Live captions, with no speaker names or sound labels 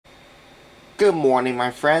Good morning,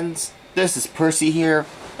 my friends. This is Percy here,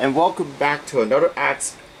 and welcome back to another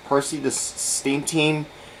Ask Percy the Steam Team,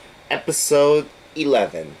 episode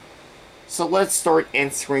 11. So let's start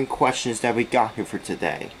answering questions that we got here for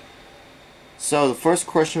today. So the first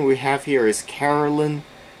question we have here is Carolyn,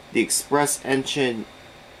 the Express Engine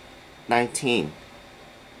 19.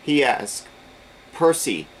 He asks,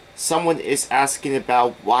 Percy, someone is asking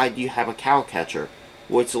about why do you have a cow catcher.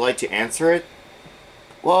 Would you like to answer it?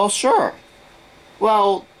 Well, sure.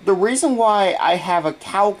 Well, the reason why I have a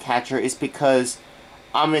cow catcher is because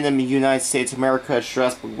I'm in the United States of America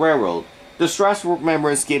Strasbourg Railroad. The Strasbourg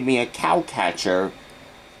members give me a cow catcher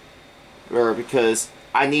because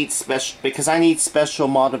I need special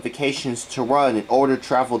modifications to run in order to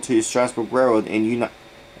travel to the Strasbourg Railroad in United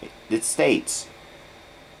States.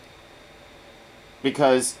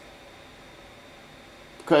 Because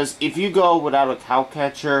if you go without a cow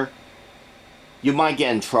catcher, you might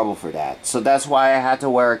get in trouble for that. So that's why I had to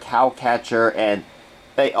wear a cow catcher, and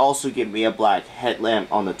they also give me a black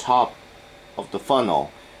headlamp on the top of the funnel.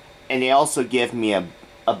 And they also give me a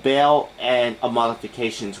bell and a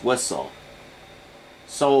modifications whistle.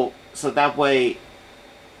 So that way,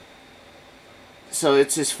 so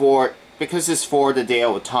it's just because it's for the Day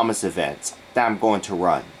of Thomas events that I'm going to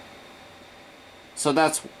run. So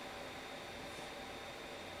that's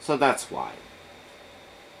why.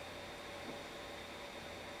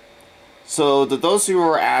 So those who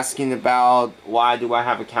are asking about why do I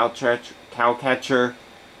have a cow catcher,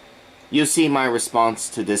 you'll see my response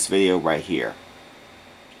to this video right here.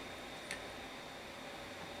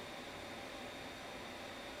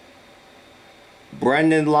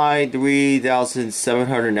 Brendan Lai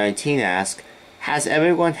 3719 asks, has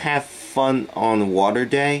everyone had fun on Water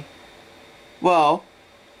Day? Well,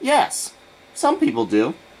 yes, some people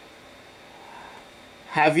do.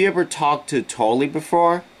 Have you ever talked to Tolly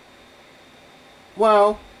before?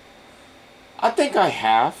 Well, I think I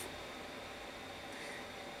have.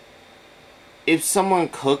 If someone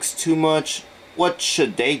cooks too much, what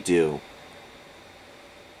should they do?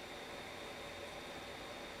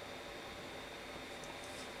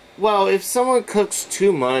 Well, if someone cooks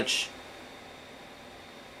too much,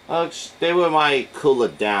 they might cool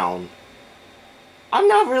it down. I'm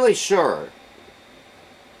not really sure.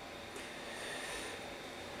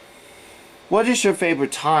 What is your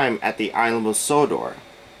favorite time at the island of Sodor?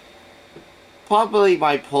 Probably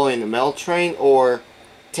by pulling the mail train or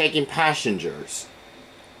taking passengers.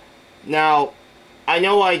 Now, I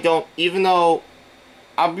know I don't, even though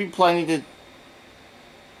I'll be planning to,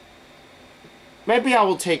 maybe I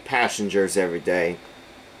will take passengers every day,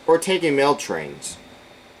 or taking mail trains.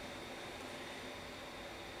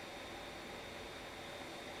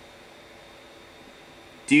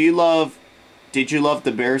 Did you love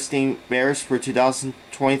the Bears for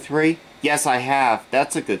 2023? Yes, I have.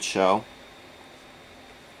 That's a good show.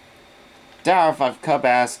 Darrow5 Cub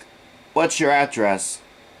asks, what's your address?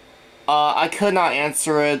 I could not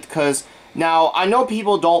answer it because now I know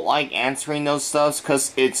people don't like answering those stuffs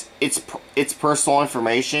because it's personal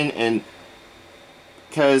information, and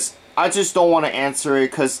because I just don't want to answer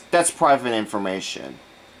it because that's private information.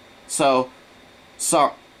 So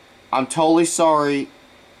I'm totally sorry.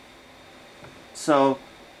 So,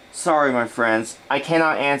 sorry, my friends. I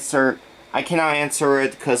cannot answer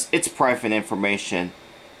it because it's private information.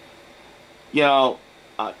 You know,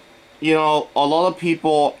 a lot of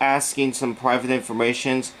people asking some private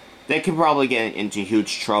information, they could probably get into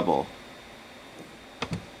huge trouble.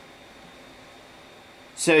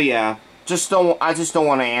 So yeah, I just don't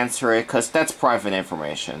want to answer it because that's private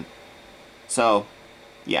information. So,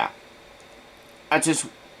 yeah. I just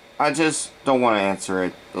don't want to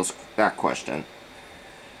answer that question.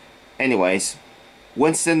 Anyways,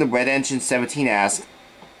 Winston the Red Engine 17 asks,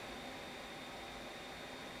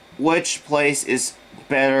 which place is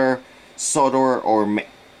better, Sodor or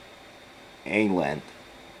mainland?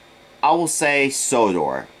 I will say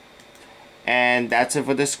Sodor. And that's it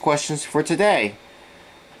for this questions for today.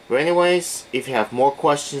 But anyways, if you have more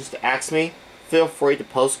questions to ask me, feel free to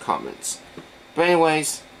post comments. But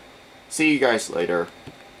anyways, see you guys later.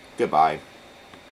 Goodbye.